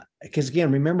 because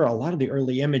again, remember a lot of the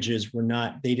early images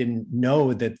they didn't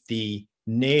know that the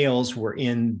nails were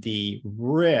in the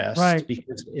wrist,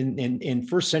 because in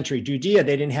first century Judea,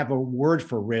 they didn't have a word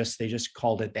for wrist. They just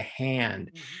called it the hand.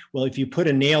 Well, if you put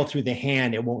a nail through the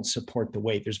hand, it won't support the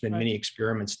weight. There's been many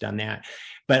experiments done that.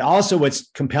 But also what's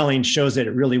compelling shows that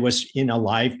it really was in a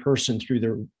live person through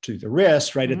the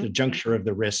wrist, right at the juncture of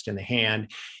the wrist and the hand,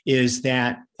 is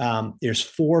that there's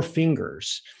 4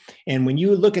 fingers. And when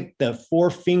you look at the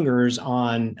 4 fingers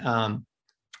on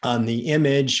the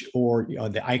image, or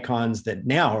the icons that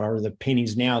now, or the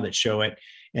paintings now that show it,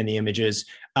 and the images,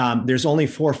 there's only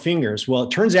 4 fingers. Well,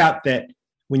 it turns out that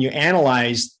when you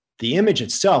analyze the image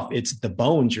itself, it's the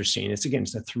bones you're seeing. It's a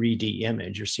 3D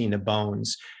image. You're seeing the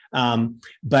bones.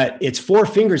 But it's 4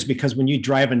 fingers because when you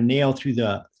drive a nail through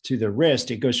the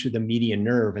wrist, it goes through the median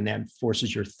nerve, and that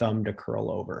forces your thumb to curl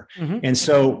over. And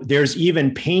so there's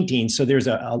even paintings. So there's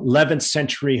a 11th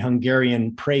century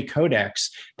Hungarian Prey Codex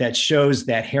that shows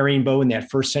that herringbone, that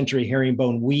first century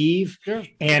herringbone weave,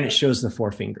 and it shows the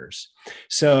 4 fingers.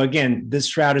 So again, this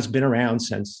shroud has been around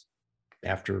since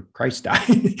after Christ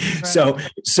died. So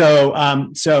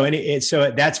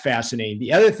that's fascinating.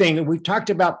 The other thing, we've talked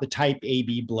about the type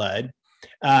AB blood,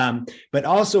 but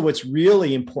also what's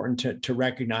really important to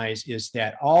recognize is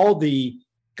that all the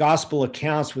gospel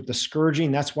accounts with the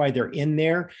scourging, that's why they're in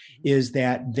there, is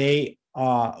that they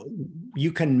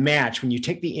you can match, when you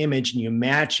take the image and you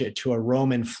match it to a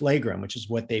Roman flagrum, which is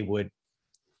what they would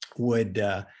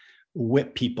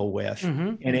whip people with.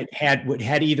 And it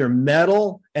had either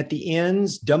metal at the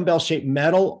ends, dumbbell-shaped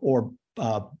metal, or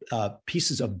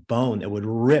pieces of bone that would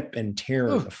rip and tear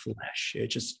the flesh.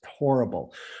 It's just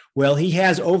horrible. Well, he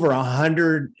has over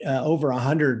 100,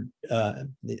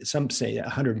 some say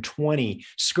 120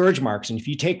 scourge marks. And if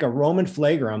you take a Roman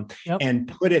flagrum and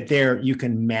put it there, you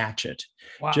can match it.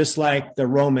 Wow. Just like the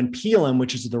Roman pilum,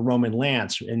 which is the Roman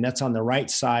lance, and that's on the right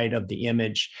side of the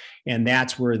image. And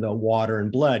that's where the water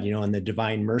and blood, and the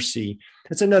divine mercy.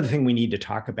 That's another thing we need to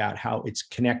talk about, how it's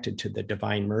connected to the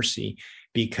divine mercy,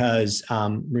 because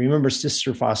remember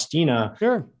Sister Faustina,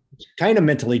 kind of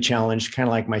mentally challenged, kind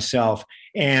of like myself.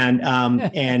 And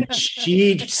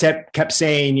she kept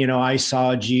saying, I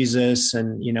saw Jesus,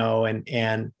 and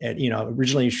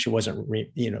originally she wasn't,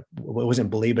 wasn't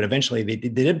believed, but eventually they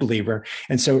did believe her.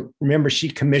 And so remember, she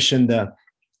commissioned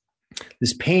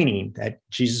this painting that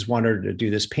Jesus wanted her to do.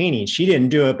 This painting, she didn't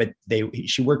do it, but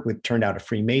she turned out a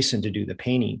Freemason to do the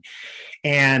painting.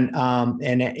 And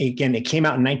again, it came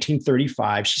out in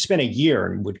 1935. She spent a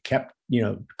year and kept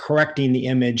correcting the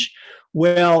image.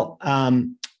 Well,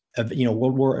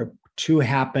 World War II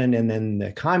happened, and then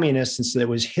the communists, and so it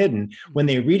was hidden. When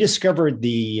they rediscovered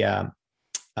the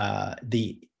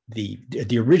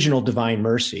original Divine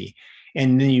Mercy,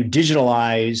 and then you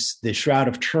digitalize the Shroud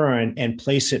of Turin and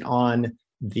place it on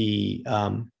the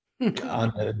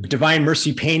Divine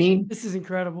Mercy painting. This is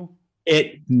incredible.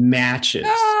 It matches,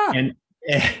 and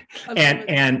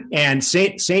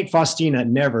Saint Faustina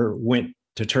never went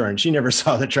to Turin. She never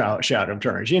saw the Shroud of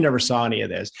Turin. She never saw any of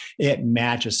this. It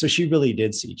matches. So she really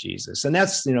did see Jesus. And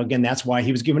that's, again, that's why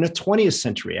he was given a 20th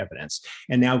century evidence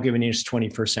and now given his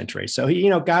 21st century. So he,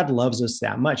 God loves us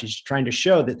that much. He's trying to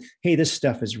show that, hey, this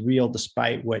stuff is real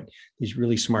despite what these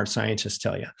really smart scientists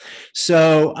tell you.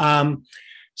 So,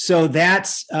 So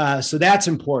that's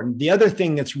important. The other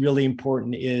thing that's really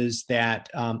important is that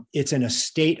it's in a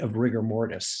state of rigor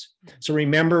mortis. So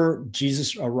remember,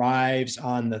 Jesus rises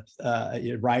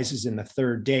in the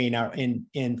third day. Now,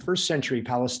 in first century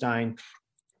Palestine,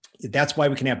 that's why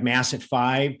we can have Mass at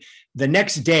 5. The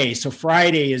next day, so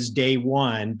Friday is day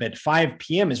 1, but 5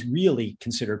 p.m. is really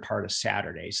considered part of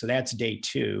Saturday. So that's day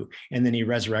 2. And then he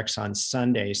resurrects on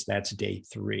Sunday. So that's day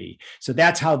 3. So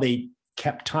that's how they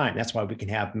kept time. That's why we can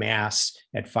have Mass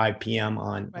at 5 p.m.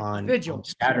 on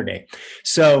Saturday.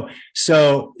 So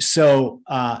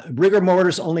rigor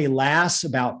mortis only lasts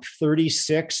about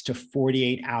 36 to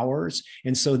 48 hours.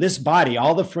 And so this body,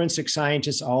 all the forensic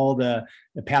scientists, all the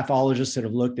pathologists that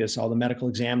have looked at this, all the medical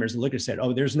examiners that looked at it said,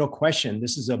 oh, there's no question.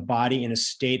 This is a body in a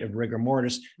state of rigor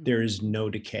mortis. There is no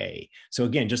decay. So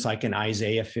again, just like in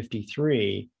Isaiah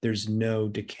 53, there's no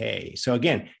decay. So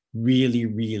again, really,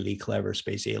 really clever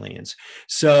space aliens.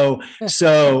 So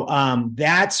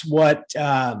that's what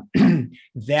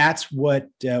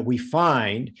we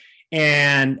find.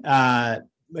 And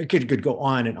it could go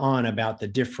on and on about the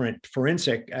different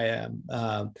forensic.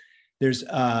 There's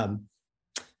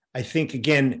I think,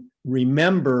 again,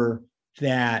 remember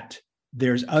that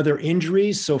there's other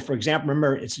injuries. So, for example,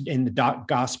 remember, it's in the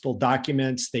gospel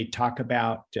documents, they talk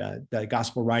about the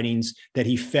gospel writings that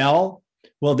he fell.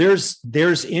 Well, there's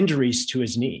injuries to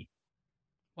his knee.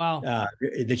 Wow.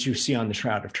 That you see on the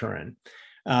Shroud of Turin.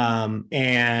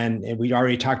 And we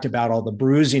already talked about all the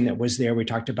bruising that was there. We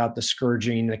talked about the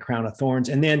scourging, the crown of thorns.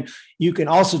 And then you can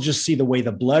also just see the way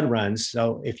the blood runs.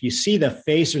 So if you see the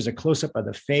face, there's a close-up of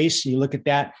the face. You look at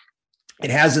that. It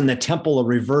has in the temple a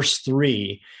reverse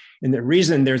 3. And the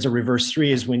reason there's a reverse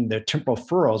 3 is when the temporal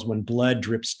furrows, when blood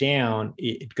drips down,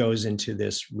 it goes into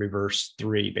this reverse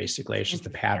 3, basically. It's just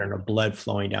a pattern of blood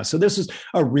flowing down. So this is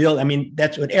a real,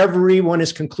 that's what everyone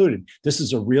has concluded. This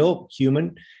is a real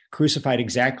human crucified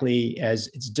exactly as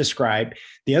it's described.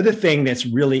 The other thing that's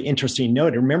really interesting to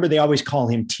note, remember, they always call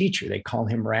him teacher. They call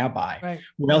him rabbi. Right.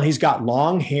 Well, he's got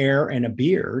long hair and a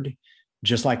beard,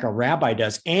 just like a rabbi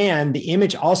does. And the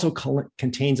image also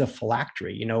contains a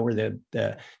phylactery, where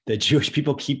the Jewish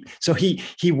people keep. So he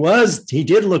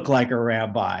did look like a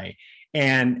rabbi.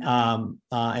 And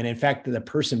in fact, the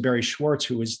person, Barry Schwartz,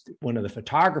 who was one of the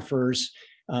photographers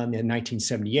in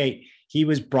 1978, he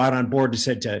was brought on board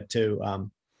to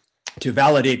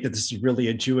validate that this is really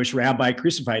a Jewish rabbi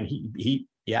crucified. And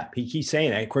he's saying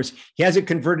that. Of course, he hasn't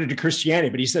converted to Christianity,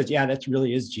 but he says, yeah, that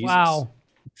really is Jesus. Wow.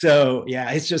 So yeah,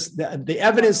 it's just the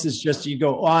evidence is just, you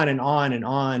go on and on and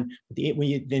on.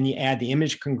 Then you add the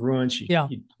image congruence.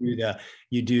 You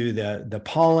do the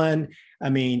pollen.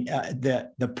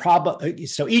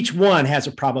 So each one has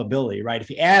a probability, right? If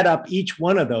you add up each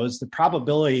one of those, the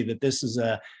probability that this is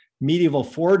a medieval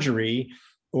forgery,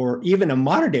 or even a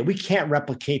modern day, we can't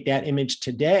replicate that image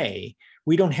today.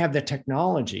 We don't have the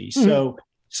technology. Mm-hmm. So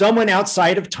someone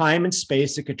outside of time and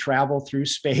space that could travel through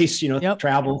space,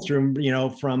 travel through,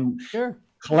 from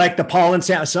collect the pollen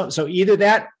sample. So either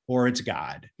that or it's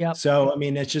God. Yep. So,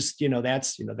 it's just,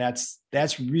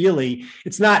 that's really,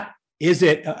 it's not, is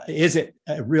it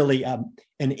really an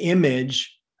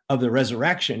image of the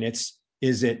resurrection? Is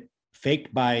it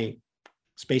faked by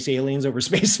space aliens over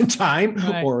space and time,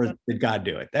 right, or did God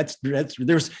do it? It's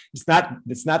not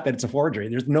that it's a forgery.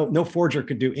 There's no forger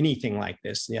could do anything like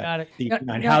this. Yeah.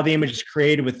 How the image is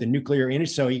created with the nuclear image.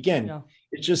 So again,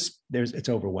 it's just, it's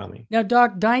overwhelming. Now,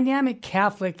 Doc,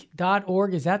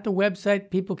 dynamiccatholic.org, is that the website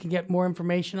people can get more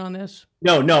information on this?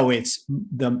 No,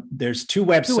 there's two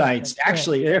websites.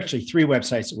 Actually, there are actually 3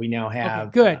 websites that we now have.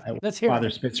 Okay, good. Let's hear Father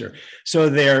Spitzer.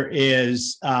 So there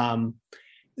is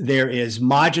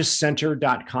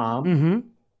magiscenter.com, mm-hmm,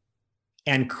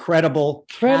 and Credible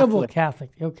Catholic.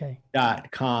 Okay.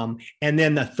 .com. And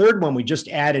then the third one we just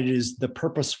added is The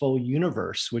Purposeful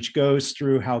Universe, which goes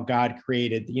through how God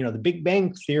created, the Big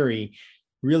Bang Theory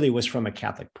really was from a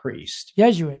Catholic priest.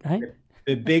 Jesuit, right?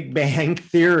 The Big Bang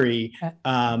Theory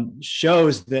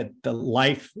shows that the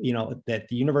life, that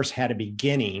the universe had a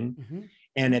beginning. Mm-hmm.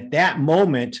 And at that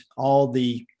moment, all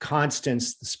the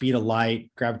constants, the speed of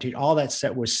light, gravitation, all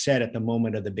that was set at the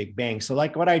moment of the Big Bang. So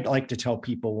like what I'd like to tell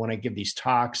people when I give these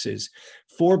talks is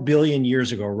 4 billion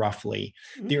years ago, roughly,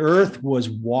 mm-hmm, the Earth was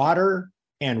water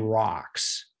and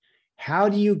rocks. How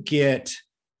do you get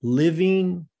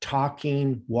living,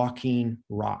 talking, walking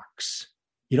rocks?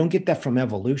 You don't get that from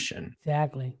evolution.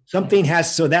 Exactly. Something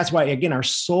has, so that's why, again, our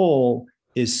soul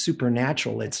is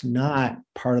supernatural. It's not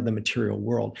part of the material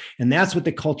world. And that's what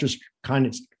the culture's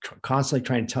constantly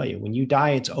trying to tell you. When you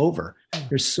die, it's over.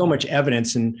 There's so much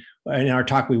evidence. And in our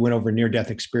talk, we went over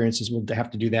near-death experiences. We'll have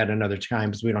to do that another time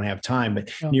because we don't have time.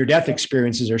 But near-death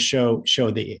experiences are show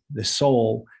the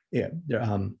soul.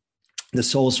 The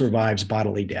soul survives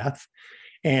bodily death,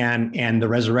 and the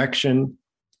resurrection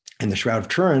and the Shroud of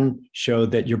Turin show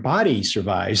that your body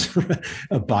survives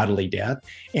a bodily death.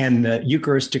 And the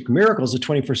Eucharistic miracles, the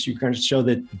 21st Eucharist, show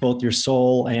that both your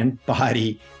soul and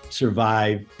body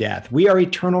survive death. We are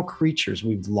eternal creatures.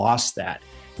 We've lost that.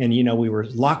 And, we were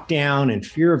locked down in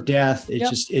fear of death.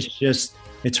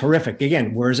 It's horrific.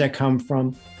 Again, where does that come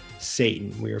from?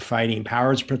 Satan. We are fighting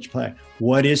powers of principality.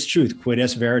 What is truth? Quid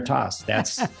est veritas?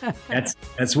 That's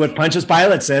what Pontius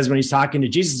Pilate says when he's talking to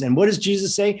Jesus. And what does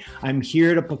Jesus say? I'm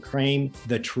here to proclaim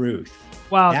the truth.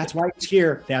 Wow. That's why he's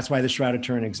here. That's why the Shroud of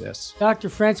Turin exists. Dr.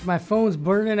 French, my phone's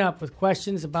burning up with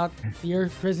questions about your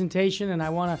presentation, and I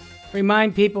want to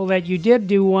remind people that you did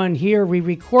do one here. We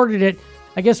recorded it.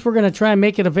 I guess we're going to try and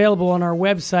make it available on our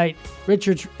website.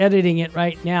 Richard's editing it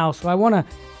right now. So I want to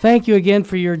thank you again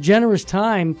for your generous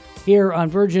time here on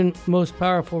Virgin Most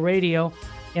Powerful Radio.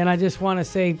 And I just want to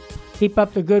say, keep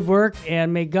up the good work,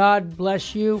 and may God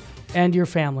bless you and your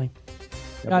family.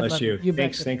 God bless you.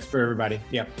 Thanks for everybody.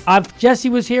 Yeah. If Jesse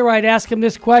was here, I'd ask him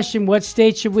this question: what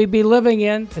state should we be living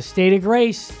in? The state of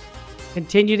grace.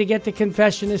 Continue to get to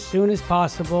confession as soon as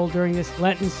possible during this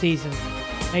Lenten season.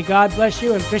 May God bless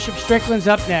you, and Bishop Strickland's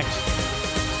up next.